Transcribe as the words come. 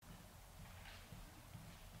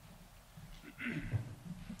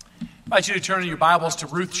invite you to turn in your Bibles to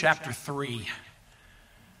Ruth chapter 3.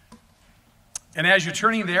 And as you're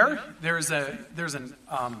turning there's an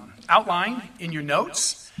outline in your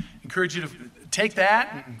notes. I encourage you to take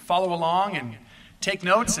that and follow along and take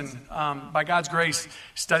notes and by God's grace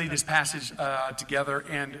study this passage together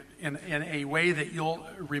and in a way that you'll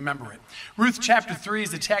remember it. Ruth chapter 3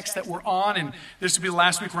 is the text that we're on, and this will be the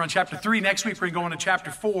last week we're on chapter 3. Next week we're going to go into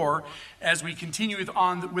chapter 4 as we continue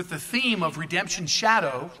with the theme of redemption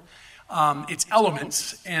shadow, its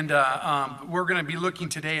elements, and we're going to be looking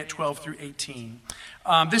today at 12 through 18.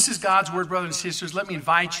 This is God's word, brothers and sisters. Let me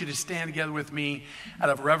invite you to stand together with me out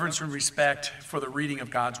of reverence and respect for the reading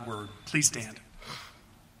of God's word. Please stand.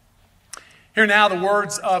 Hear now the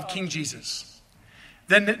words of King Jesus.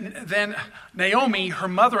 Then Naomi, her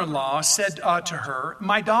mother-in-law, said to her,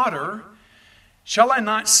 "My daughter, shall I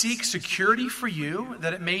not seek security for you,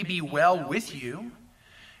 that it may be well with you?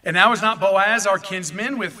 And now is not Boaz our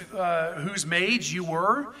kinsman, with whose maids you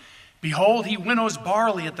were? Behold, he winnows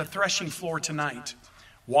barley at the threshing floor tonight.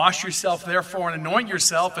 Wash yourself, therefore, and anoint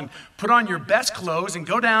yourself, and put on your best clothes, and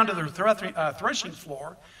go down to the threshing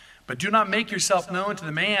floor. But do not make yourself known to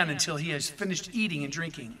the man until he has finished eating and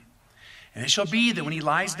drinking. And it shall be that when he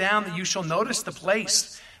lies down, that you shall notice the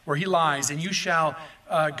place where he lies, and you shall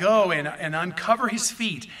go and uncover his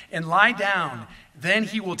feet and lie down. Then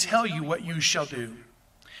he will tell you what you shall do."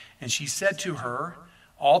 And she said to her,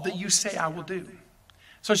 "All that you say I will do."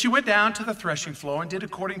 So she went down to the threshing floor and did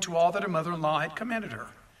according to all that her mother-in-law had commanded her.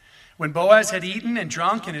 When Boaz had eaten and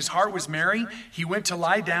drunk and his heart was merry, he went to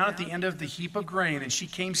lie down at the end of the heap of grain, and she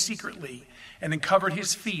came secretly and uncovered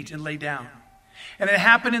his feet and lay down. And it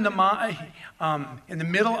happened in the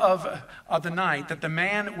middle of the night that the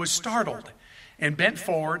man was startled and bent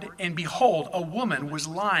forward, and behold, a woman was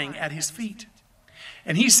lying at his feet.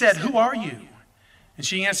 And he said, "Who are you?" And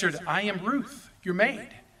she answered, "I am Ruth, your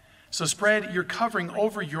maid. So spread your covering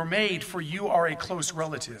over your maid, for you are a close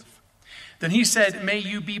relative." Then he said, "May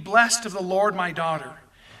you be blessed of the Lord, my daughter.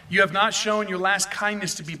 You have not shown your last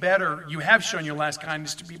kindness to be better. You have shown your last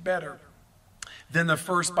kindness to be better than the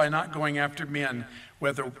first by not going after men,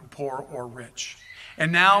 whether poor or rich.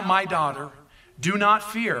 And now, my daughter, do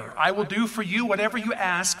not fear. I will do for you whatever you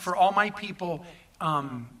ask, for all my people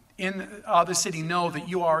in the city know that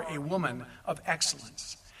you are a woman of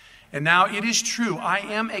excellence. And now it is true, I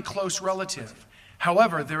am a close relative.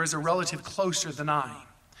 However, there is a relative closer than I.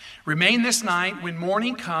 Remain this night. When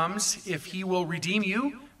morning comes, if he will redeem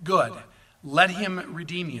you, good. Let him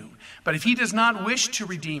redeem you. But if he does not wish to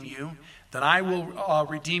redeem you, then I will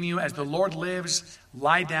redeem you. As the Lord lives,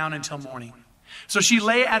 lie down until morning." So she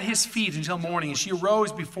lay at his feet until morning, and she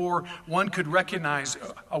arose before one could recognize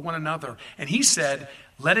one another. And he said,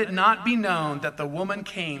 "Let it not be known that the woman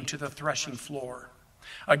came to the threshing floor."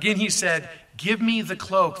 Again he said, "Give me the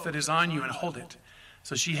cloak that is on you and hold it."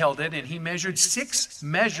 So she held it, and he measured 6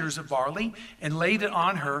 measures of barley and laid it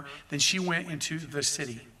on her. Then she went into the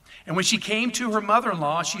city. And when she came to her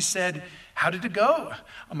mother-in-law, she said, "How did it go,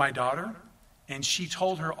 my daughter?" And she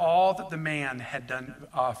told her all that the man had done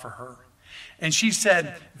for her. And she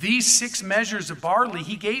said, "These 6 measures of barley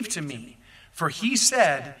he gave to me, for he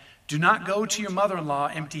said, 'Do not go to your mother-in-law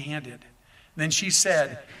empty-handed.'" Then she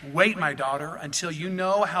said, "Wait, my daughter, until you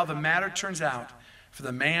know how the matter turns out, for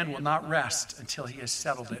the man will not rest until he has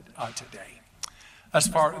settled it today." Thus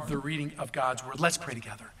far, the reading of God's word. Let's pray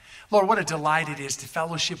together. Lord, what a delight it is to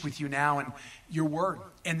fellowship with you now in your word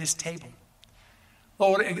and this table.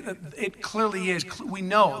 Lord, it clearly is, we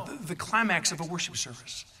know, the climax of a worship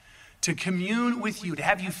service. To commune with you, to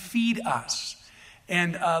have you feed us.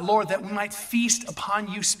 And Lord, that we might feast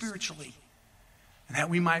upon you spiritually. And that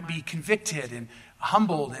we might be convicted and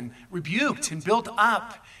humbled and rebuked and built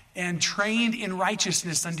up and trained in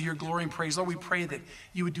righteousness unto your glory and praise. Lord, we pray that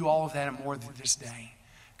you would do all of that and more this day.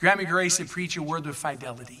 Grant me grace to preach your word with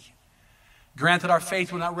fidelity. Grant that our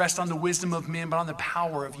faith will not rest on the wisdom of men, but on the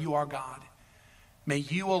power of you, our God. May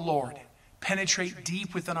you, O Lord, penetrate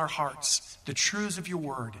deep within our hearts the truths of your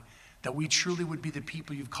word, that we truly would be the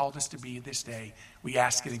people you've called us to be this day. We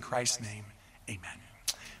ask it in Christ's name. Amen.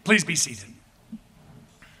 Please be seated.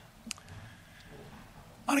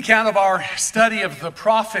 On account of our study of the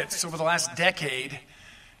prophets over the last decade,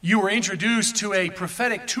 you were introduced to a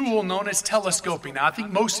prophetic tool known as telescoping. Now, I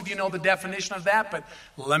think most of you know the definition of that, but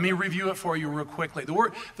let me review it for you real quickly.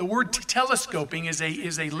 The word telescoping is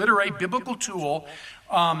a literary biblical tool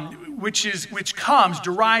which comes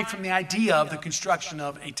derived from the idea of the construction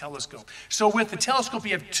of a telescope. So with the telescope,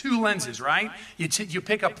 you have 2 lenses, right? You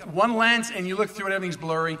pick up one lens and you look through it, everything's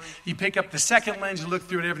blurry. You pick up the second lens, you look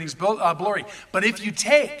through it, everything's blurry. But if you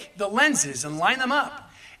take the lenses and line them up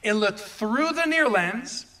and look through the near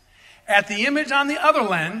lens at the image on the other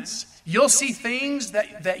lens, you'll see things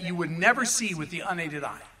that you would never see with the unaided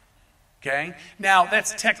eye. Okay? Now,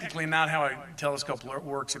 that's technically not how a telescope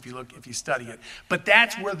works if you study it. But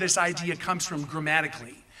that's where this idea comes from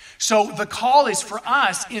grammatically. So the call is for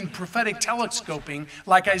us in prophetic telescoping,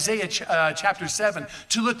 like Isaiah chapter 7,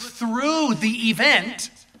 to look through the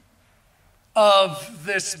event of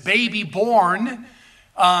this baby born,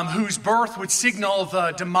 whose birth would signal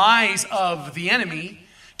the demise of the enemy,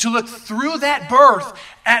 to look through that birth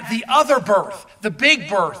at the other birth, the big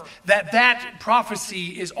birth that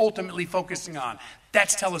prophecy is ultimately focusing on.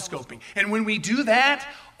 That's telescoping. And when we do that,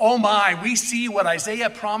 oh my, we see what Isaiah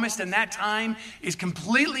promised in that time is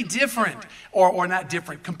completely different, or not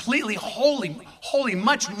different, completely holy,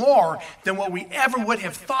 much more than what we ever would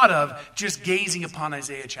have thought of just gazing upon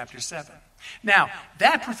Isaiah chapter 7. Now,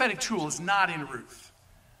 that prophetic tool is not in Ruth,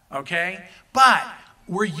 okay? But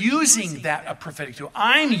we're using that prophetic tool.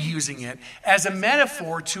 I'm using it as a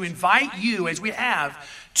metaphor to invite you, as we have,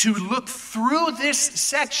 to look through this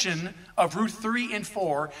section of Ruth 3 and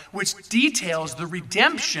 4, which details the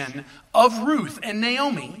redemption of Ruth and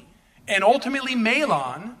Naomi, and ultimately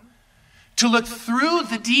Mahlon, to look through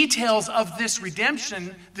the details of this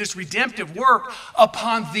redemption, this redemptive work,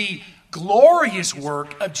 upon the glorious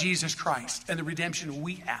work of Jesus Christ and the redemption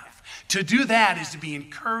we have. To do that is to be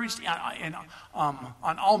encouraged on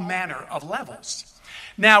all manner of levels.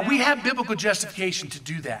 Now, we have biblical justification to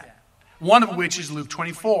do that, one of which is Luke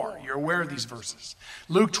 24. You're aware of these verses.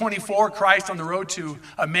 Luke 24, Christ on the road to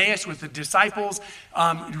Emmaus with the disciples.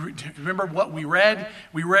 Remember what we read?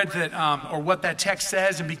 We read that, or what that text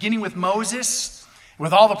says, and beginning with Moses,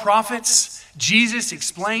 with all the prophets, Jesus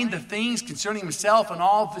explained the things concerning himself in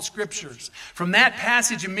all of the scriptures. From that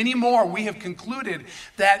passage and many more, we have concluded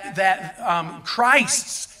that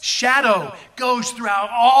Christ's shadow goes throughout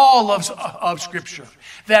all of scripture.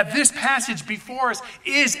 That this passage before us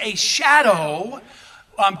is a shadow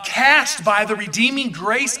cast by the redeeming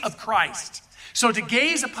grace of Christ. So to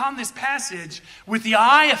gaze upon this passage with the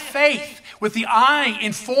eye of faith, with the eye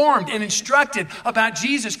informed and instructed about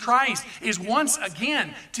Jesus Christ, is once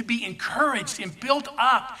again to be encouraged and built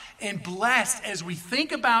up and blessed as we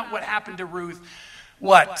think about what happened to Ruth,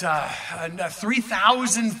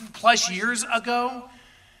 3,000 plus years ago?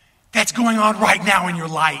 That's going on right now in your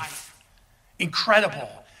life. Incredible.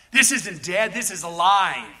 This isn't dead, this is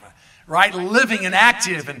alive. Right? Living and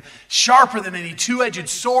active and sharper than any two-edged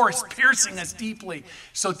sword, piercing us deeply.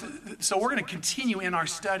 So we're going to continue in our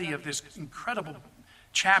study of this incredible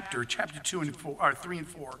chapter 2 and 4, or 3 and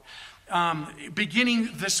 4, beginning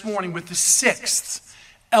this morning with the sixth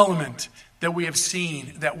element that we have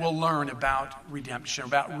seen that we'll learn about redemption,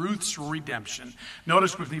 about Ruth's redemption.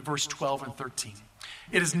 Notice with me verse 12 and 13.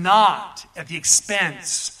 It is not at the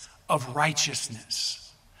expense of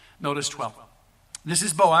righteousness. Notice 12. This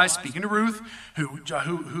is Boaz speaking to Ruth,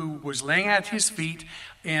 who was laying at his feet,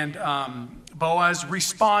 and Boaz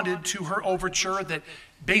responded to her overture that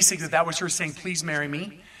basically that was her saying, please marry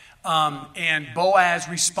me. And Boaz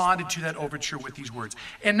responded to that overture with these words.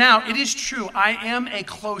 And now, it is true, I am a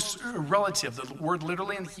close relative, the word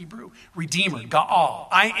literally in Hebrew, redeemer, Gaal.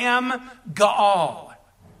 I am Gaal.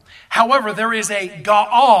 However, there is a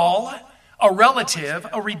Gaal, a relative,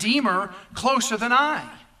 a redeemer, closer than I.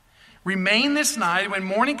 Remain this night. When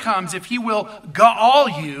morning comes, if he will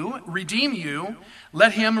Gaal you, redeem you,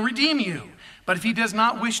 let him redeem you. But if he does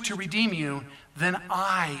not wish to redeem you, then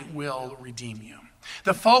I will redeem you.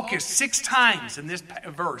 The focus 6 times in this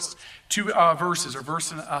verse, 2 verses or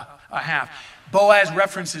verse and a half, Boaz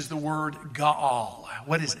references the word Gaal.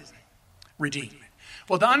 What is it? Redeem.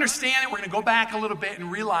 Well, to understand it, we're going to go back a little bit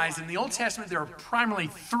and realize in the Old Testament there are primarily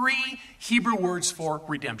 3 Hebrew words for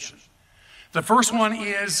redemption. The first one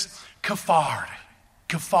is kafar.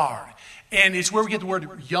 And it's where we get the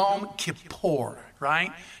word Yom Kippur,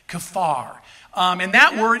 right? Kafar. And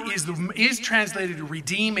that word is translated to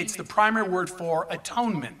redeem. It's the primary word for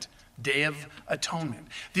atonement, Day of Atonement.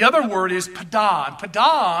 The other word is padah. And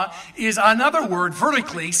padah is another word,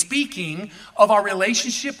 vertically speaking, of our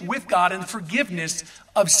relationship with God and forgiveness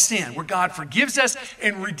of sin, where God forgives us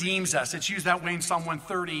and redeems us. It's used that way in Psalm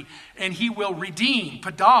 130. And he will redeem,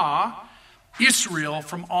 padah, Israel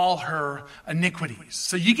from all her iniquities.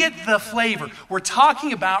 So you get the flavor. We're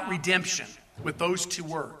talking about redemption with those 2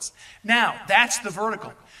 words. Now, that's the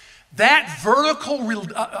vertical. That vertical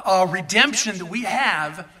redemption that we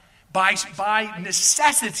have by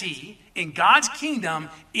necessity in God's kingdom,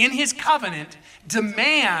 in his covenant,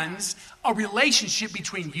 demands a relationship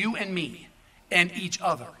between you and me and each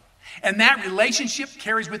other. And that relationship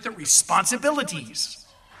carries with it responsibilities.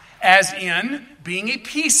 As in being a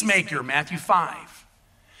peacemaker, Matthew 5.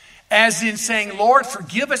 as in saying, Lord,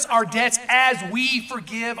 forgive us our debts as we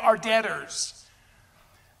forgive our debtors.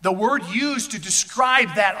 The word used to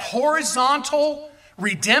describe that horizontal,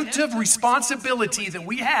 redemptive responsibility that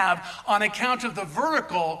we have on account of the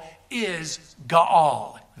vertical is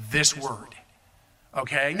Gaal, this word.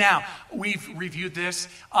 Okay, now we've reviewed this.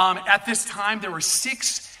 At this time, there were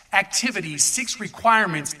 6 activities, 6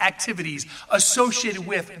 requirements, activities associated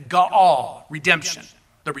with Gaal, redemption,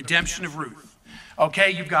 the redemption of Ruth.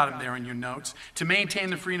 Okay, you've got them there in your notes. To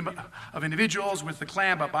maintain the freedom of individuals with the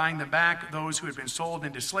clan by buying them back, those who had been sold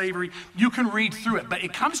into slavery. You can read through it, but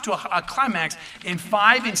it comes to a climax in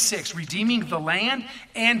 5 and 6, redeeming the land,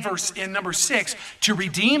 and in number 6, to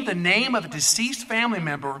redeem the name of a deceased family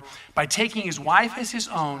member by taking his wife as his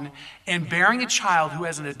own and bearing a child who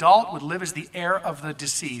as an adult would live as the heir of the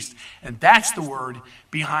deceased. And that's the word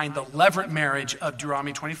behind the levirate marriage of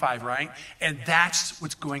Deuteronomy 25, right? And that's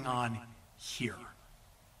what's going on here.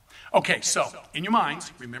 Okay, so in your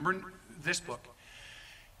minds, remember this book.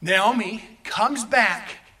 Naomi comes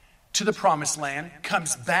back to the promised land,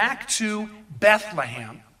 comes back to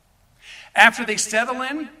Bethlehem. After they settle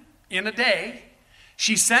in a day,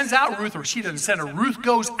 she sends out Ruth, or she doesn't send her. Ruth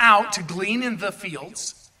goes out to glean in the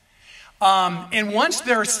fields. And once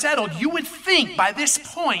they're settled, you would think by this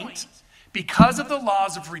point, because of the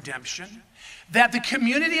laws of redemption, that the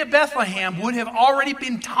community of Bethlehem would have already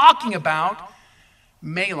been talking about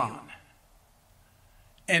Mahlon,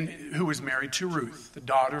 and who was married to Ruth, the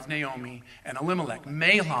daughter of Naomi and Elimelech.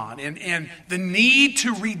 Mahlon, and the need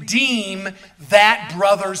to redeem that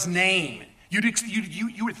brother's name. You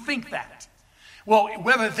would think that. Well,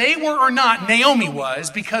 whether they were or not, Naomi was,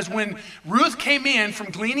 because when Ruth came in from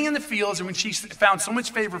gleaning in the fields and when she found so much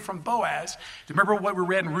favor from Boaz, remember what we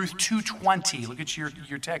read in Ruth 2:20. Look at your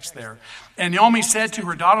text there. And Naomi said to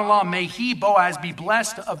her daughter-in-law, may he, Boaz, be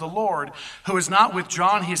blessed of the Lord, who has not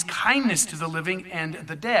withdrawn his kindness to the living and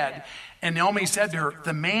the dead. And Naomi said to her,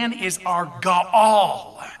 the man is our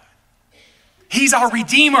Gaal. He's our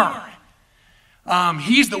Redeemer.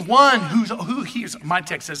 He's the one who he's, my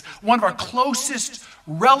text says, one of our closest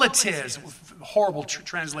relatives. Horrible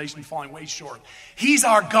translation, falling way short. He's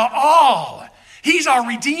our Gaal. He's our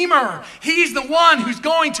Redeemer. He's the one who's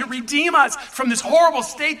going to redeem us from this horrible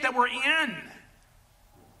state that we're in.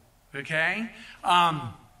 Okay?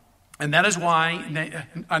 And that is why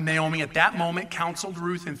Naomi at that moment counseled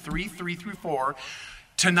Ruth in 3:3-4.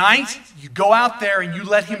 Tonight, you go out there and you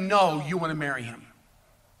let him know you want to marry him.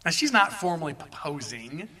 Now, she's not formally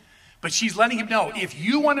proposing, but she's letting him know, if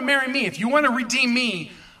you want to marry me, if you want to redeem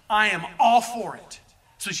me, I am all for it.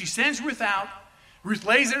 So she sends Ruth out. Ruth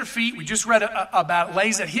lays at her feet. We just read about it.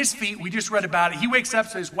 Lays at his feet. We just read about it. He wakes up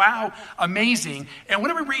and says, wow, amazing. And what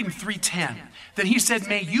do we read in 3:10? Then he said,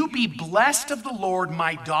 may you be blessed of the Lord,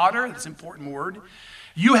 my daughter. That's an important word.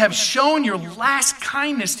 You have shown your last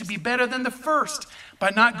kindness to be better than the first by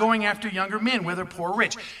not going after younger men, whether poor or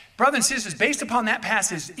rich. Brothers and sisters, based upon that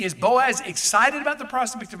passage, is Boaz excited about the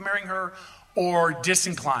prospect of marrying her or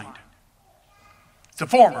disinclined? It's the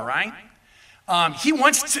former, right? He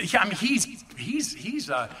wants to. I mean,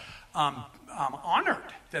 he's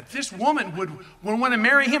honored that this woman would want to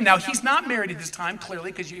marry him. Now, he's not married at this time,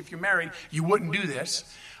 clearly, because if you're married, you wouldn't do this.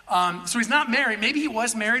 So he's not married. Maybe he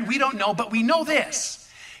was married. We don't know, but we know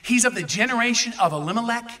this: he's of the generation of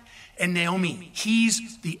Elimelech and Naomi.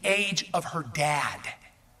 He's the age of her dad.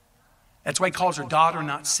 That's why he calls her daughter,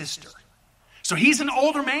 not sister. So he's an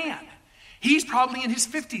older man. He's probably in his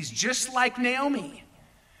 50s, just like Naomi.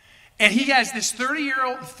 And he has this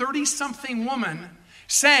 30-something woman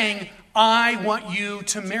saying, I want you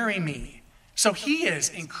to marry me. So he is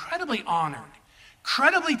incredibly honored,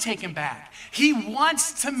 incredibly taken back. He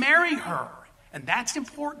wants to marry her. And that's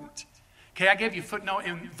important. Okay, I gave you a footnote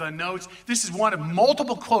in the notes. This is one of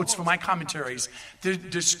multiple quotes from my commentaries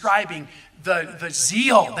describing the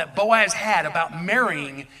zeal that Boaz had about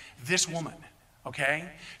marrying this woman. Okay?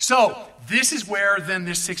 So, this is where then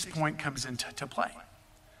this 6th point comes into play.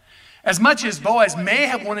 As much as Boaz may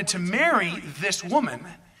have wanted to marry this woman,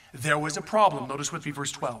 there was a problem. Notice with me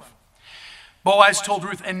verse 12. Boaz told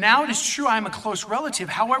Ruth, and now it is true I am a close relative.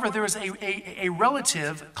 However, there is a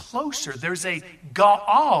relative closer. There's a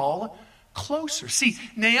Gaal closer. See,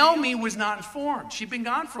 Naomi was not informed. She'd been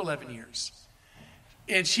gone for 11 years.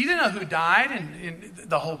 And she didn't know who died and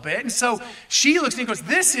the whole bit. And so she looks and goes,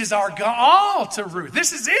 this is our Gaal to Ruth.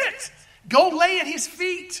 This is it. Go lay at his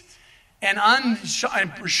feet. And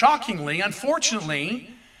shockingly,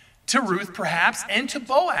 unfortunately, to Ruth perhaps, and to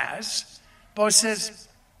Boaz, Boaz says,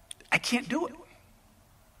 I can't do it.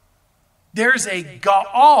 There's a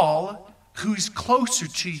Gaal who's closer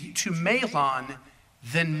to Mahlon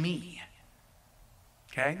than me.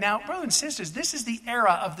 Okay? Now, brothers and sisters, this is the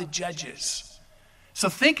era of the judges. So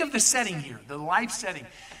think of the setting here, the life setting.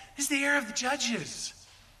 This is the era of the judges.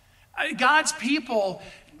 God's people,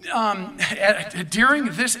 during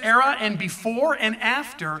this era and before and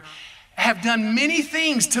after, have done many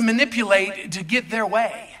things to manipulate to get their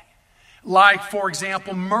way. Like, for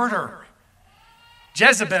example, murder.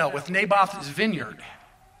 Jezebel with Naboth's vineyard.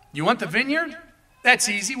 You want the vineyard? That's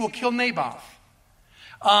easy. We'll kill Naboth.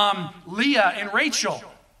 Leah and Rachel.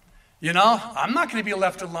 You know, I'm not going to be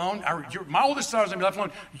left alone. My oldest daughter's going to be left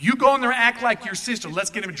alone. You go in there and act like your sister. Let's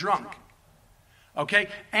get him drunk. Okay?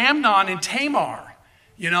 Amnon and Tamar.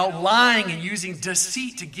 You know, lying and using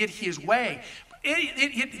deceit to get his way.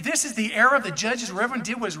 This is the era of the judges where everyone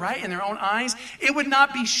did what was right in their own eyes. It would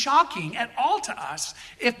not be shocking at all to us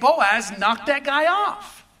if Boaz knocked that guy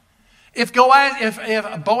off. If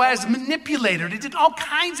Boaz manipulated, it did all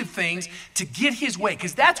kinds of things to get his way.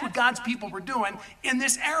 Because that's what God's people were doing in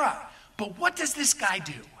this era. But what does this guy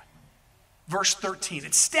do? Verse 13.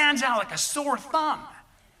 It stands out like a sore thumb.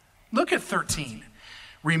 Look at 13.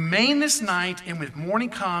 Remain this night, and when morning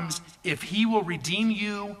comes, if he will redeem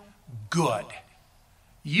you, good.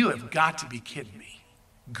 You have got to be kidding me.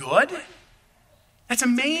 Good? That's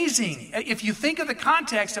amazing. If you think of the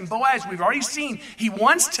context, and Boaz, we've already seen, he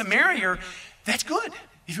wants to marry her. That's good.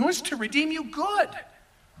 If he wants to redeem you, good.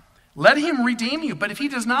 Let him redeem you. But if he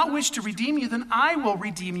does not wish to redeem you, then I will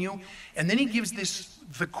redeem you. And then he gives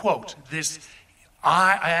the quote,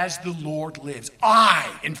 I, as the Lord lives.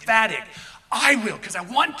 Emphatic. I will, because I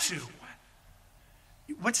want to.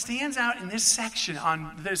 What stands out in this section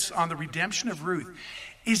on the redemption of Ruth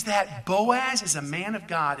is that Boaz is a man of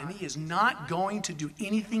God, and he is not going to do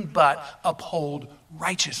anything but uphold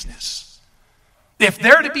righteousness. If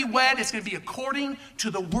they're to be wed, it's going to be according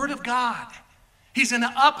to the word of God. He's going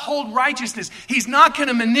to uphold righteousness. He's not going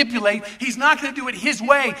to manipulate. He's not going to do it his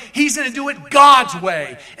way. He's going to do it God's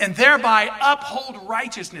way, and thereby uphold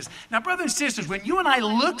righteousness. Now, brothers and sisters, when you and I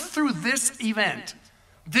look through this event,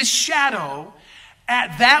 this shadow,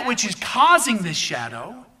 at that which is causing this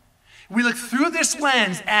shadow, we look through this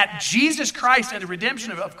lens at Jesus Christ and the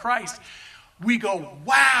redemption of Christ, we go,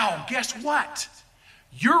 wow, guess what?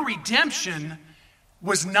 Your redemption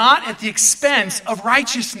was not at the expense of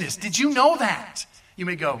righteousness. Did you know that? You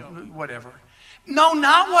may go, whatever. No,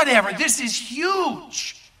 not whatever. This is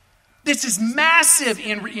huge. This is massive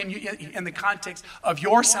in the context of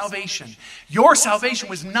your salvation. Your salvation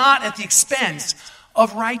was not at the expense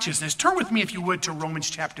of righteousness. Turn with me, if you would, to Romans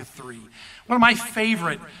chapter 3. One of my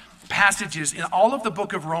favorite passages in all of the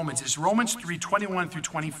book of Romans is Romans 3, 21 through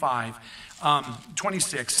 25,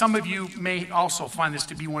 26. Some of you may also find this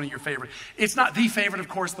to be one of your favorite. It's not the favorite, of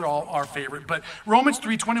course, they're all our favorite, but Romans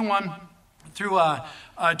 3, 21 through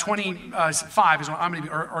 25 is what I'm going to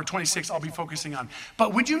be, or 26 I'll be focusing on.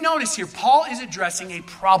 But would you notice here, Paul is addressing a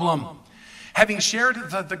problem. Having shared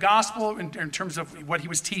the gospel in terms of what he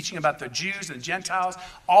was teaching about the Jews and the Gentiles,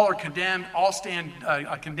 all are condemned, all stand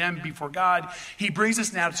condemned before God. He brings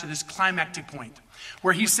us now to this climactic point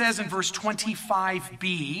where he says in verse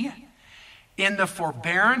 25b, in the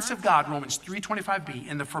forbearance of God, Romans 3:25b,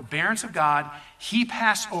 in the forbearance of God, he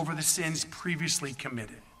passed over the sins previously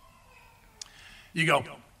committed. You go,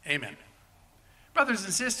 amen. Brothers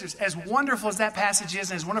and sisters, as wonderful as that passage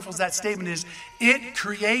is and as wonderful as that statement is, it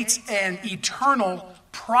creates an eternal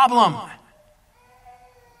problem.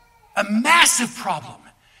 A massive problem.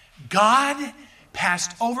 God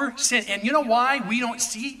passed over sin. And you know why we don't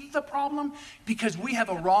see the problem? Because we have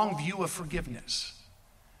a wrong view of forgiveness.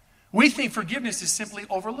 We think forgiveness is simply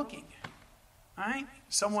overlooking. All right?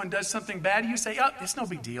 Someone does something bad, you say, oh, it's no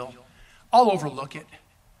big deal. I'll overlook it.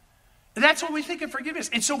 That's what we think of forgiveness.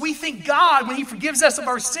 And so we think God, when he forgives us of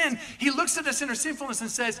our sin, he looks at us in our sinfulness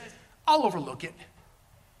and says, I'll overlook it.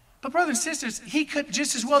 But brothers and sisters, he could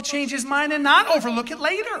just as well change his mind and not overlook it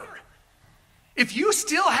later. If you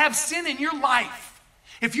still have sin in your life,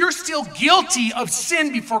 if you're still guilty of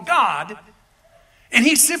sin before God, and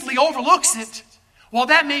he simply overlooks it, well,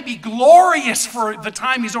 that may be glorious for the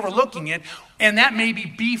time he's overlooking it, and that may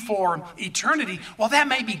be for eternity. Well, that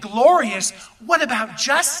may be glorious. What about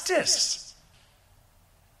justice?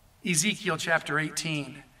 Ezekiel chapter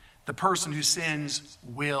 18, the person who sins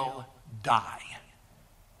will die.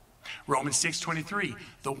 Romans 6:23,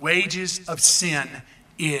 the wages of sin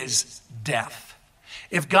is death.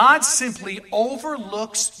 If God simply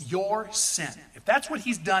overlooks your sin, if that's what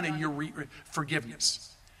he's done in your forgiveness,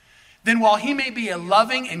 then while he may be a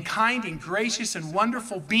loving and kind and gracious and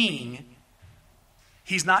wonderful being,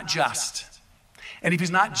 he's not just. And if he's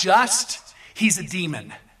not just, he's a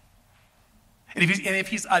demon. And if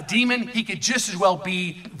he's a demon, he could just as well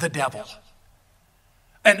be the devil.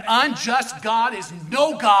 An unjust God is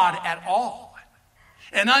no God at all.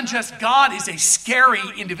 An unjust God is a scary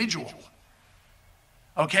individual.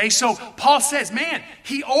 Okay, so Paul says, man,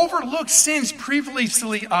 he overlooks sins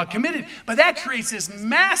previously committed, but that creates this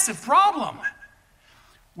massive problem,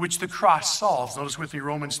 which the cross solves. Notice with me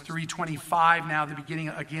Romans 3:25, now the beginning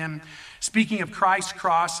again. Speaking of Christ's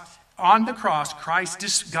cross, on the cross,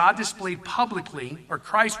 God displayed publicly, or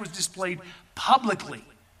Christ was displayed publicly.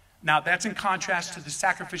 Now that's in contrast to the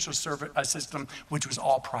sacrificial system, which was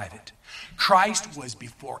all private. Christ was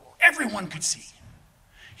before everyone could see.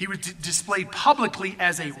 He was displayed publicly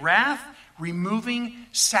as a wrath-removing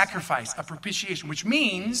sacrifice, a propitiation, which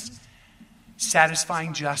means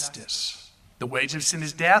satisfying justice. The wage of sin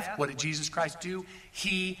is death. What did Jesus Christ do?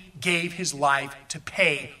 He gave his life to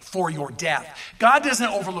pay for your death. God doesn't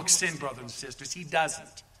overlook sin, brothers and sisters. He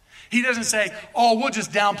doesn't. He doesn't say, oh, we'll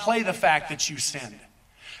just downplay the fact that you sinned.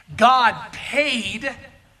 God paid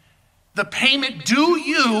the payment due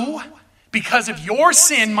you. Because of your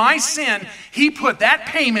sin, my sin, he put that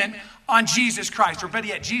payment on Jesus Christ. Or better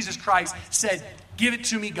yet, Jesus Christ said, give it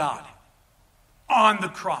to me, God, on the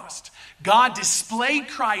cross. God displayed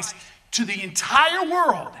Christ to the entire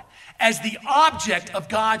world as the object of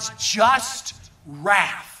God's just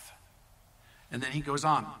wrath. And then he goes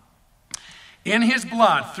on. In his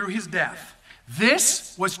blood, through his death,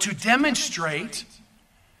 this was to demonstrate,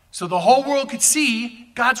 so the whole world could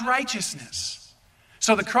see, God's righteousness.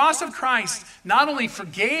 So the cross of Christ not only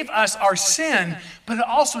forgave us our sin, but it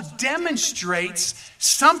also demonstrates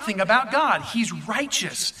something about God. He's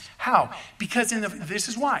righteous. How? Because this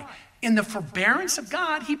is why. In the forbearance of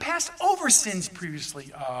God, he passed over sins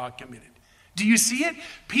previously committed. Do you see it?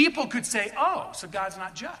 People could say, oh, so God's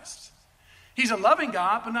not just. He's a loving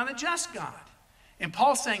God, but not a just God. And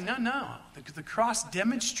Paul's saying, no. The cross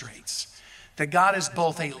demonstrates that God is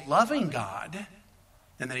both a loving God,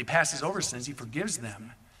 and that he passes over sins, he forgives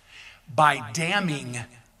them, by damning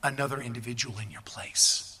another individual in your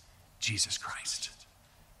place, Jesus Christ.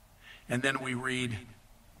 And then we read,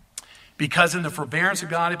 because in the forbearance of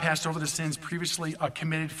God, he passed over the sins previously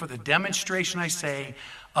committed for the demonstration, I say,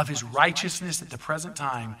 of his righteousness at the present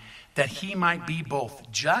time, that he might be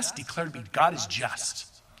both just, declared to be, God is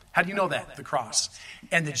just. How do you know that? The cross.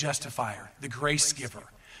 And the justifier, the grace giver.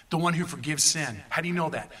 The one who forgives sin. How do you know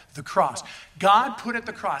that? The cross. God put at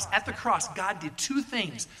the cross, God did two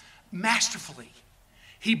things masterfully.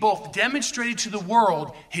 He both demonstrated to the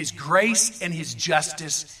world his grace and his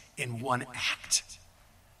justice in one act.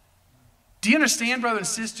 Do you understand, brothers and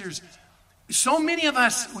sisters? So many of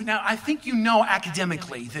us, now I think you know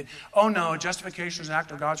academically that, oh no, justification is an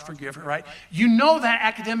act of God's forgiveness, right? You know that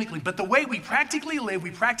academically, but the way we practically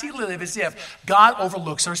live as if God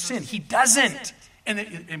overlooks our sin. He doesn't.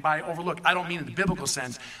 And by overlook, I don't mean in the biblical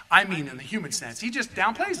sense. I mean in the human sense. He just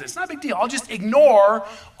downplays it. It's not a big deal. I'll just ignore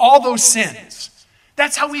all those sins.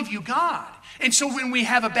 That's how we view God. And so when we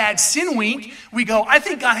have a bad sin week, we go, I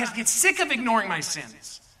think God has to get sick of ignoring my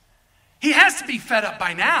sins. He has to be fed up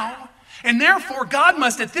by now. And therefore, God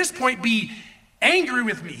must at this point be angry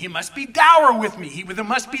with me. He must be dour with me. There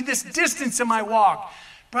must be this distance in my walk.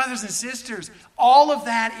 Brothers and sisters, all of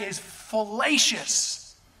that is fallacious.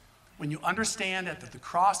 When you understand that at the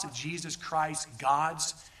cross of Jesus Christ,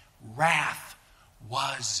 God's wrath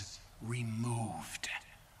was removed.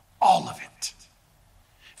 All of it.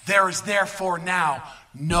 There is therefore now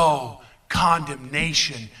no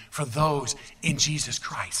condemnation for those in Jesus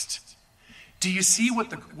Christ. Do you see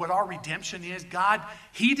what our redemption is? God,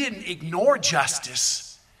 he didn't ignore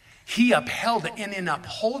justice. He upheld it. And in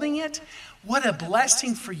upholding it, what a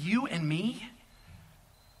blessing for you and me.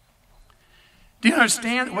 Do you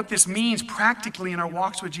understand what this means practically in our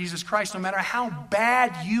walks with Jesus Christ? No matter how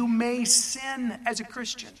bad you may sin as a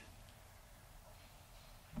Christian,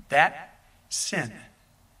 that sin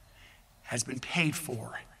has been paid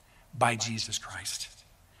for by Jesus Christ.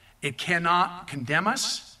 It cannot condemn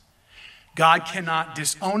us. God cannot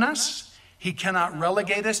disown us. He cannot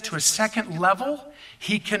relegate us to a second level.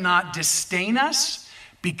 He cannot disdain us.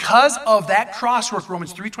 Because of that crosswork,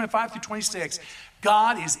 Romans 3:25 through 26,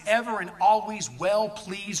 God is ever and always well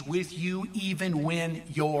pleased with you even when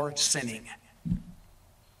you're sinning.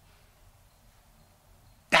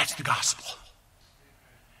 That's the gospel.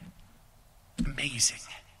 Amazing.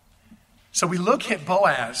 So we look at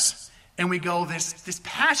Boaz and we go, this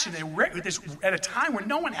passion, at a time where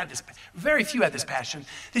no one had this, very few had this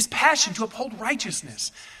passion to uphold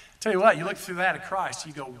righteousness. I'll tell you what, you look through that at Christ,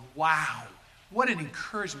 you go, wow, what an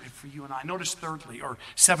encouragement for you and I. Notice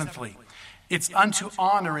seventhly, it's unto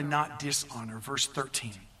honor and not dishonor. Verse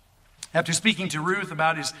 13. After speaking to Ruth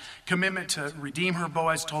about his commitment to redeem her,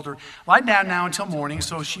 Boaz told her, lie down now until morning.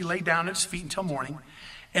 So she lay down at his feet until morning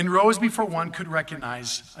and rose before one could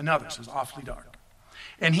recognize another. So it was awfully dark.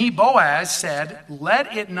 And he, Boaz, said,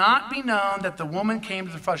 let it not be known that the woman came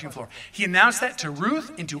to the threshing floor. He announced that to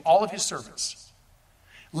Ruth and to all of his servants.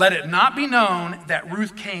 Let it not be known that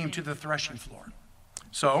Ruth came to the threshing floor.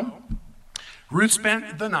 So Ruth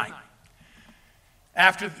spent the night.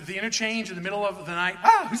 After the interchange in the middle of the night,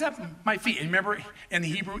 who's at my feet? And remember, in the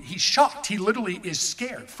Hebrew, he's shocked. He literally is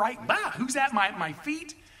scared, frightened. Who's at my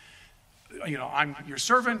feet? You know, I'm your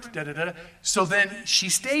servant, da-da-da. So then she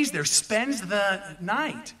stays there, spends the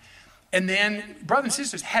night. And then, brothers and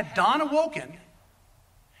sisters, had dawn awoken,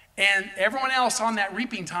 and everyone else on that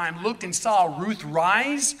reaping time looked and saw Ruth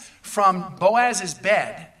rise from Boaz's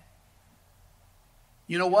bed,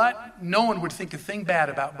 you know what? No one would think a thing bad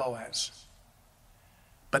about Boaz.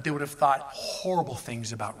 But they would have thought horrible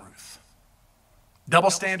things about Ruth. Double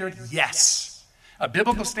standard? Yes. A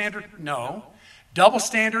biblical standard? No. Double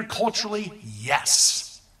standard culturally?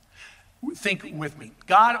 Yes. Think with me.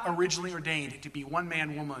 God originally ordained it to be one man,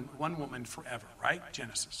 one woman forever, right?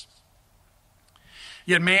 Genesis.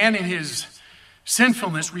 Yet man in his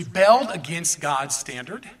sinfulness rebelled against God's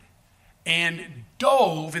standard and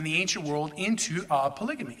dove in the ancient world into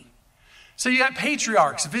polygamy. So you got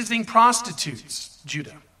patriarchs visiting prostitutes,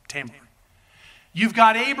 Judah, Tamar. You've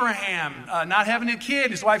got Abraham not having a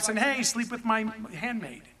kid. His wife saying, hey, sleep with my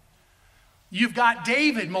handmaid. You've got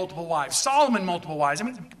David, multiple wives. Solomon, multiple wives. I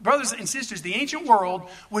mean, brothers and sisters, the ancient world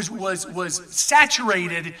was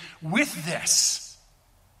saturated with this.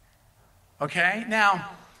 Okay? Now,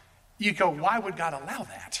 you go, why would God allow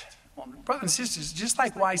that? Well, brothers and sisters, just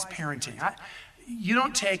like wise parenting, you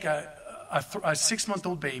don't take a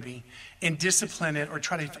 6-month-old baby and discipline it or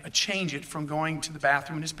try to change it from going to the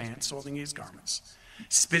bathroom in his pants, soiling his garments,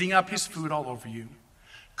 spitting up his food all over you,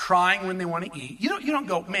 crying when they want to eat. You don't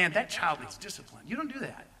go, man, that child needs discipline. You don't do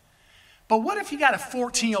that. But what if you got a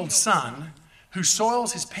 14-year-old son who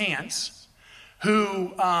soils his pants,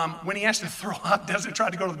 who, when he has to throw up, doesn't try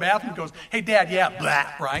to go to the bathroom, goes, hey, Dad, yeah, blah,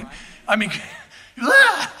 right? I mean,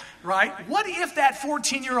 blah, right? What if that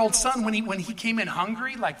 14-year-old son, when he came in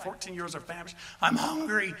hungry, like 14-year-olds are famished, I'm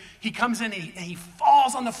hungry. He comes in and he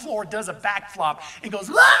falls on the floor, does a backflop, and goes,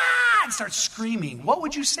 ah, and starts screaming. What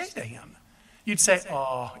would you say to him? You'd say,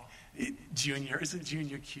 oh, Junior, isn't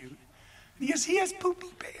Junior cute? He has poopy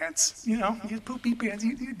pants. You know, he has poopy pants.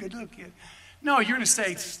 He's a good little kid. No, you're going to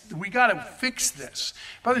say, we got to fix this.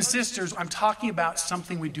 Brothers and sisters, I'm talking about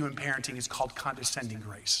something we do in parenting. It's called condescending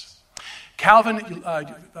grace. Calvin,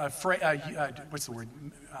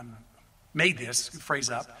 made this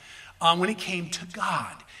phrase up when it came to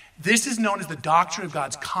God. This is known as the doctrine of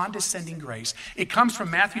God's condescending grace. It comes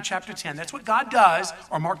from Matthew chapter 10. That's what God does,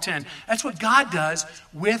 or Mark 10. That's what God does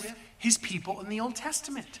with his people in the Old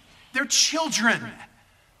Testament. They're children.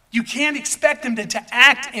 You can't expect them to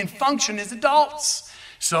act and function as adults.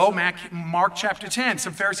 So, Mark chapter 10,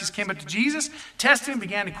 some Pharisees came up to Jesus, tested him,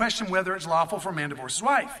 began to question whether it's lawful for a man to divorce his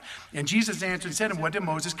wife. And Jesus answered and said, what did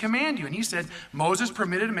Moses command you? And he said, Moses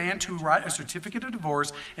permitted a man to write a certificate of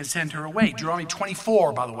divorce and send her away. Deuteronomy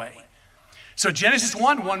 24, by the way. So Genesis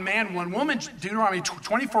 1, one man, one woman. Deuteronomy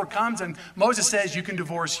 24 comes and Moses says you can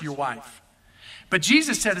divorce your wife. But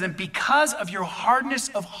Jesus said to them, because of your hardness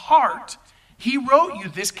of heart, he wrote you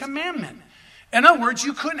this commandment. In other words,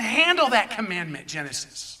 you couldn't handle that commandment,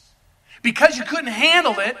 Genesis. Because you couldn't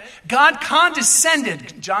handle it, God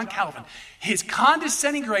condescended, John Calvin, his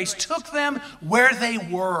condescending grace took them where they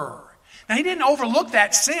were. Now, he didn't overlook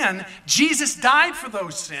that sin. Jesus died for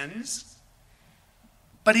those sins.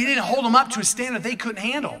 But he didn't hold them up to a standard they couldn't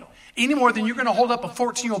handle. Any more than you're going to hold up a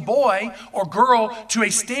 14-year-old boy or girl to a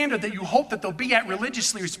standard that you hope that they'll be at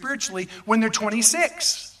religiously or spiritually when they're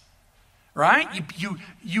 26. Right?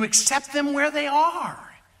 You accept them where they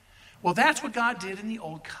are. Well, that's what God did in the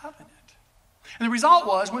Old Covenant. And the result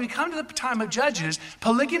was, when we come to the time of Judges,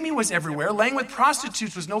 polygamy was everywhere. Laying with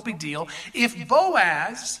prostitutes was no big deal. If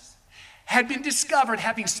Boaz had been discovered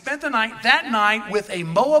having spent that night with a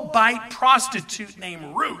Moabite prostitute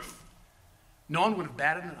named Ruth, no one would have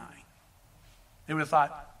batted an eye. They would have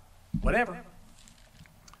thought, whatever.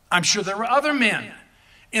 I'm sure there were other men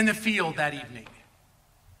in the field that evening.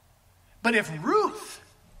 But if Ruth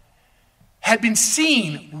had been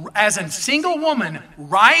seen as a single woman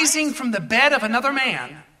rising from the bed of another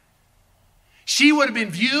man, she would have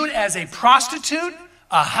been viewed as a prostitute,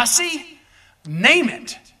 a hussy, name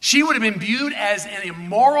it. She would have been viewed as an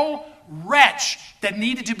immoral wretch that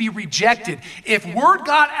needed to be rejected. If word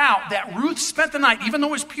got out that Ruth spent the night, even though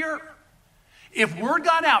it was pure, If word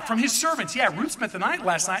got out from his servants, yeah, Ruth spent the night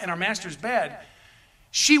last night in our master's bed,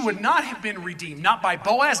 she would not have been redeemed. Not by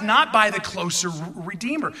Boaz, not by the closer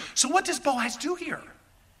redeemer. So what does Boaz do here?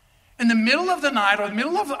 In the middle of the night or the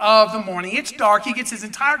middle of the morning, it's dark. He gets his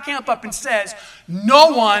entire camp up and says, no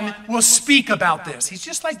one will speak about this. He's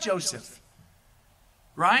just like Joseph,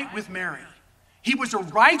 right? With Mary. He was a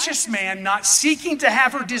righteous man, not seeking to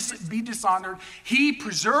have her be dishonored. He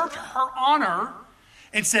preserved her honor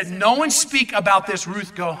and said, no one speak about this.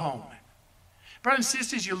 Ruth, go home. Brothers and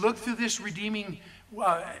sisters, you look through this redeeming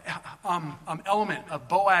element of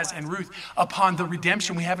Boaz and Ruth upon the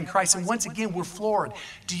redemption we have in Christ. And once again, we're floored.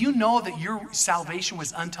 Do you know that your salvation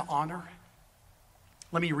was unto honor?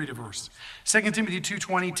 Let me read a verse. 2 Timothy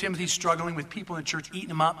 2:20, Timothy's struggling with people in the church, eating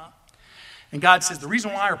them up. And God says the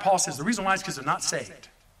reason why, or Paul says the reason why is because they're not saved.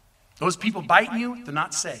 Those people biting you, they're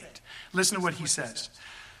not saved. Listen to what he says.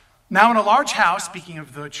 Now in a large house, speaking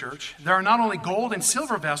of the church, there are not only gold and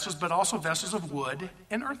silver vessels, but also vessels of wood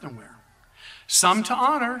and earthenware. Some to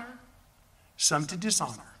honor, some to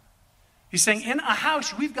dishonor. He's saying in a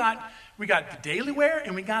house, we got the daily ware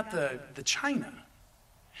and we got the china.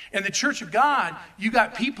 In the church of God, you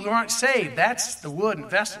got people who aren't saved. That's the wood and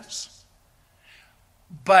vessels.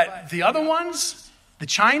 But the other ones, the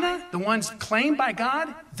china, the ones claimed by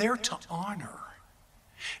God, they're to honor.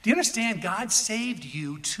 Do you understand? God saved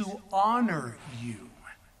you to honor you.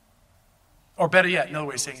 Or better yet, another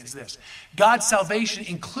way of saying it is this. God's salvation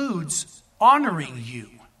includes honoring you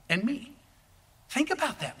and me. Think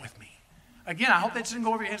about that with me. Again, I hope that doesn't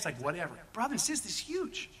go over your head. It's like, whatever. Brother and sister, this is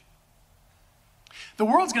huge. The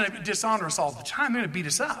world's going to dishonor us all the time. They're going to beat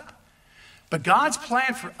us up. But God's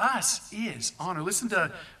plan for us is honor. Listen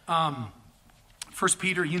to 1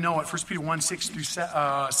 Peter, you know it, 1 Peter 1, 6 through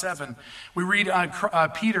 7. We read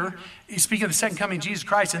Peter, he's speaking of the second coming of Jesus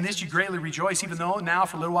Christ. In this you greatly rejoice, even though now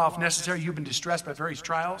for a little while, if necessary, you've been distressed by various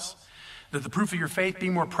trials, that the proof of your faith,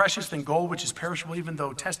 being more precious than gold, which is perishable, even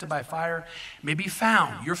though tested by fire, may be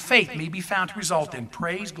found. Your faith may be found to result in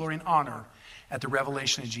praise, glory, and honor at the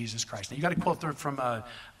revelation of Jesus Christ. Now, you got a quote there from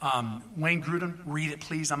Wayne Grudem. Read it,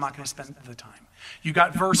 please. I'm not going to spend the time. You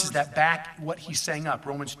got verses that back what he's saying up.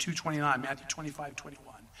 Romans 2:29, Matthew 25:21,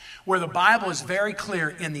 where the Bible is very clear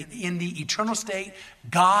in the eternal state,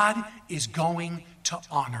 God is going to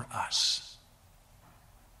honor us.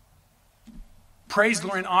 Praise,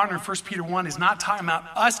 glory, and honor in 1 Peter 1 is not talking about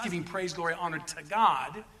us giving praise, glory, and honor to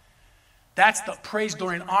God. That's the praise,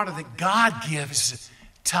 glory, and honor that God gives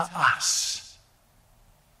to us.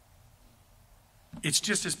 It's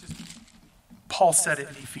just as Paul said it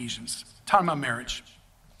in Ephesians, talking about marriage.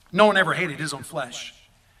 No one ever hated his own flesh,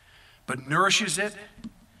 but nourishes it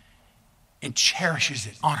and cherishes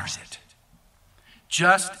it, honors it,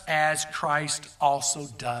 just as Christ also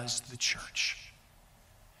does the church.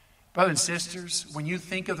 Brothers and sisters, when you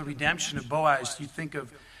think of the redemption of Boaz, you think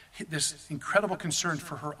of this incredible concern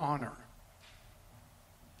for her honor.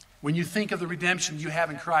 When you think of the redemption you have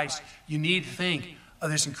in Christ, you need to think of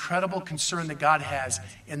this incredible concern that God has,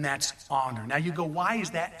 and that's honor. Now you go, why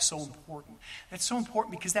is that so important? That's so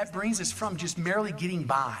important because that brings us from just merely getting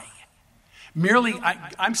by. Merely,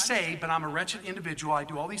 I'm saved, but I'm a wretched individual. I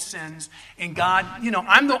do all these sins, and God,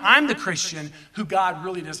 I'm the Christian who God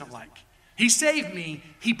really doesn't like. He saved me.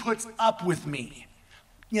 He puts up with me.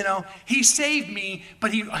 He saved me,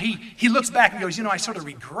 but he looks back and goes, I sort of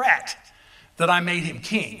regret that I made him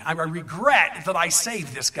king. I regret that I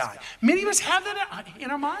saved this guy. Many of us have that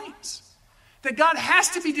in our minds. That God has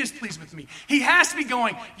to be displeased with me. He has to be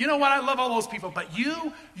going, you know what, I love all those people, but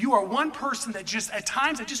you are one person that just, at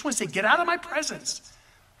times, I just want to say, get out of my presence.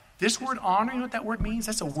 This word honor, you know what that word means?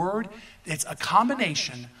 That's a word, it's a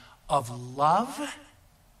combination of love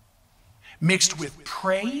mixed with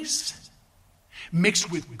praise,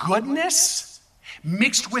 mixed with goodness,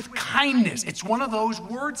 mixed with kindness. It's one of those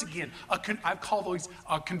words again. I call those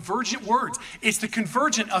convergent words. It's the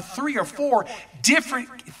convergent of 3 or 4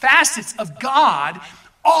 different facets of God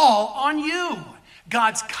all on you.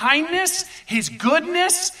 God's kindness, his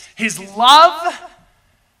goodness, his love,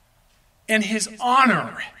 and his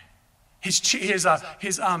honor, his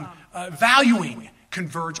valuing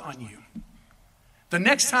converge on you. The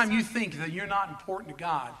next time you think that you're not important to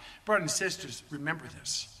God, brothers and sisters, remember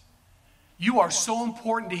this. You are so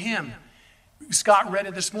important to him. Scott read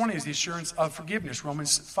it this morning as the assurance of forgiveness,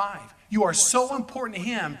 Romans 5. You are so important to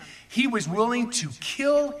him, he was willing to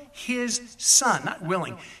kill his son. Not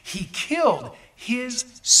willing, he killed his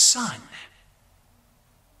son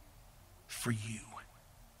for you.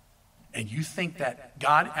 And you think that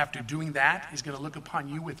God, after doing that, is going to look upon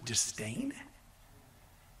you with disdain?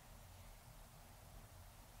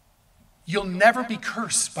 You'll never be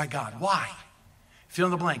cursed by God. Why? Fill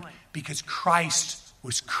in the blank. Because Christ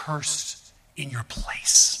was cursed in your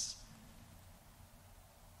place.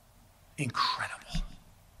 Incredible.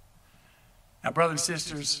 Now, brothers and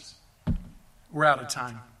sisters, we're out of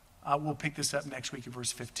time. We'll pick this up next week in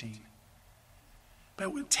verse 15.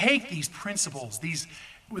 But we take these principles, these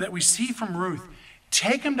that we see from Ruth,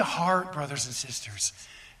 take them to heart, brothers and sisters.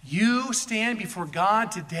 You stand before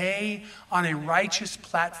God today on a righteous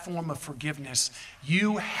platform of forgiveness.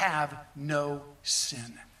 You have no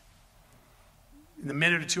sin. In the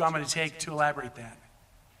minute or two I'm going to take to elaborate that.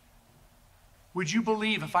 Would you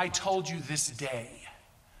believe if I told you this day,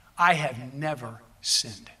 I have never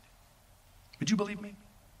sinned? Would you believe me?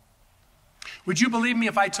 Would you believe me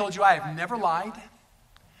if I told you I have never lied?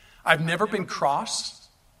 I've never been cross.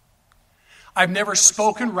 I've never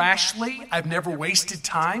spoken rashly. I've never wasted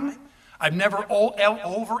time. I've never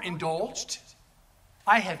overindulged.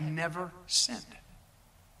 I have never sinned.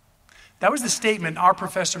 That was the statement our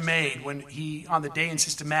professor made when on the day in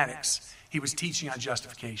systematics, he was teaching on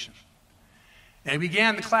justification. And he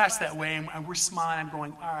began the class that way, and we're smiling. I'm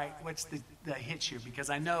going, all right, what's the hitch here? Because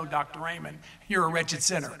I know, Dr. Raymond, you're a wretched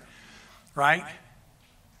sinner, right?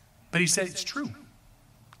 But he said, it's true.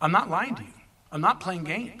 I'm not lying to you. I'm not playing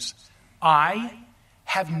games. I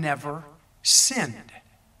have never sinned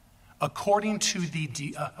according to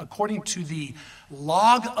the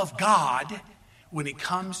log of God when it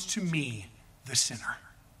comes to me, the sinner.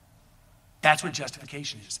 That's what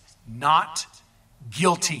justification is. Not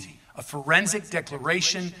guilty. A forensic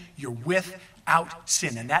declaration, you're without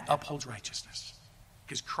sin. And that upholds righteousness.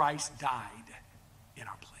 Because Christ died in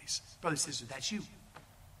our place. Brothers and sisters, that's you.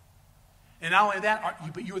 And not only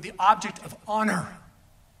that, but you are the object of honor.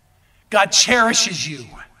 God cherishes you.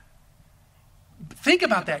 Think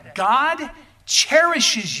about that. God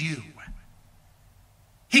cherishes you.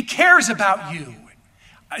 He cares about you.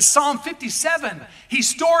 Psalm 57, he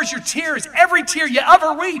stores your tears, every tear you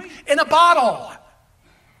ever weep, in a bottle.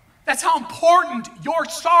 That's how important your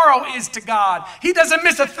sorrow is to God. He doesn't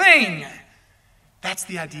miss a thing. That's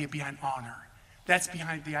the idea behind honor. That's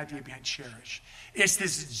behind the idea behind cherish. It's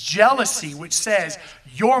this jealousy which says,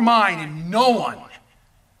 you're mine and no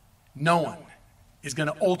one is going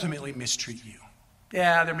to ultimately mistreat you.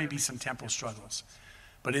 Yeah, there may be some temporal struggles.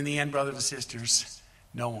 But in the end, brothers and sisters,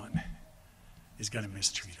 no one is going to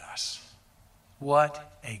mistreat us.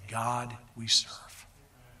 What a God we serve.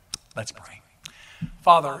 Let's pray.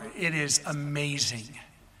 Father, it is amazing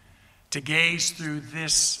to gaze through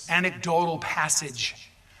this anecdotal passage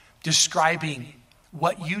describing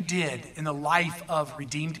what you did in the life of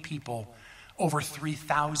redeemed people over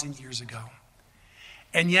 3,000 years ago.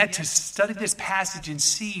 And yet to study this passage and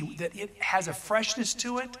see that it has a freshness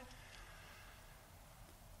to it,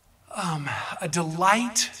 a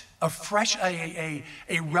delight,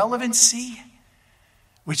 a relevancy,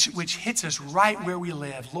 which hits us right where we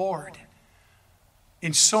live. Lord,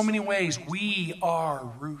 in so many ways, we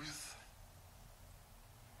are Ruth.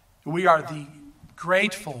 We are the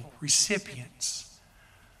grateful recipients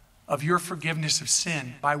of your forgiveness of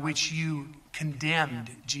sin by which you condemned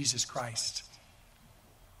Jesus Christ.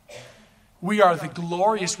 We are the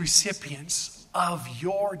glorious recipients of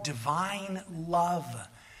your divine love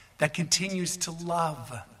that continues to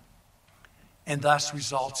love and thus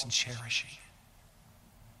results in cherishing.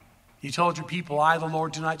 You told your people, I, the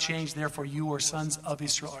Lord, do not change. Therefore, you, or sons of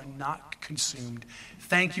Israel, are not consumed.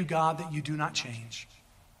 Thank you, God, that you do not change.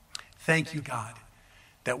 Thank you, God,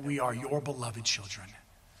 that we are your beloved children,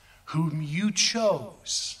 whom you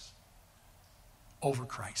chose over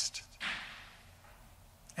Christ,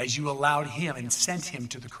 as you allowed him and sent him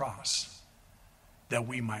to the cross that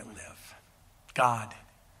we might live. God,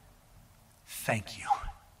 thank you.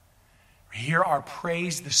 Hear our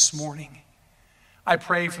praise this morning. I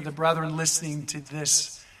pray for the brethren listening to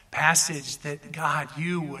this passage that, God,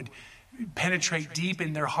 you would penetrate deep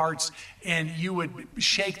in their hearts and you would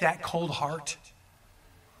shake that cold heart.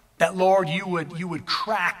 That, Lord, you would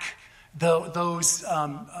crack those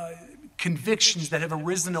convictions that have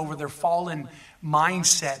arisen over their fallen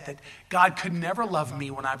mindset that God could never love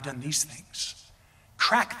me when I've done these things.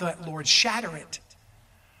 Crack that, Lord. Shatter it.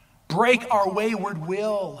 Break our wayward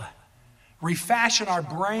will. Refashion our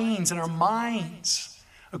brains and our minds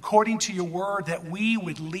according to your word, that we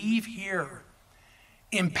would leave here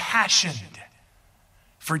impassioned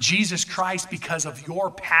for Jesus Christ because of your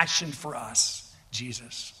passion for us,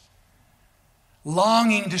 Jesus.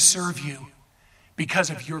 Longing to serve you because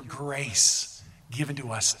of your grace given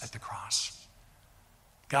to us at the cross.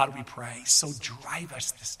 God, we pray, so drive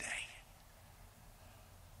us this day.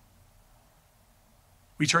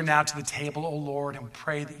 We turn now to the table, O Lord, and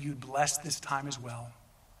pray that you'd bless this time as well.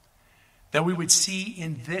 that we would see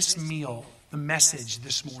in this meal the message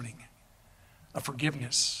this morning of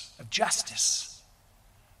forgiveness, of justice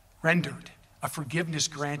rendered, of forgiveness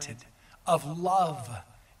granted, of love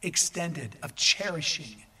extended, of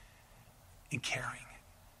cherishing and caring.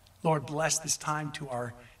 Lord, bless this time to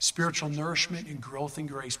our spiritual nourishment and growth in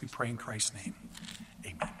grace, we pray in Christ's name.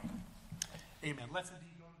 Amen. Amen. Let's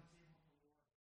indeed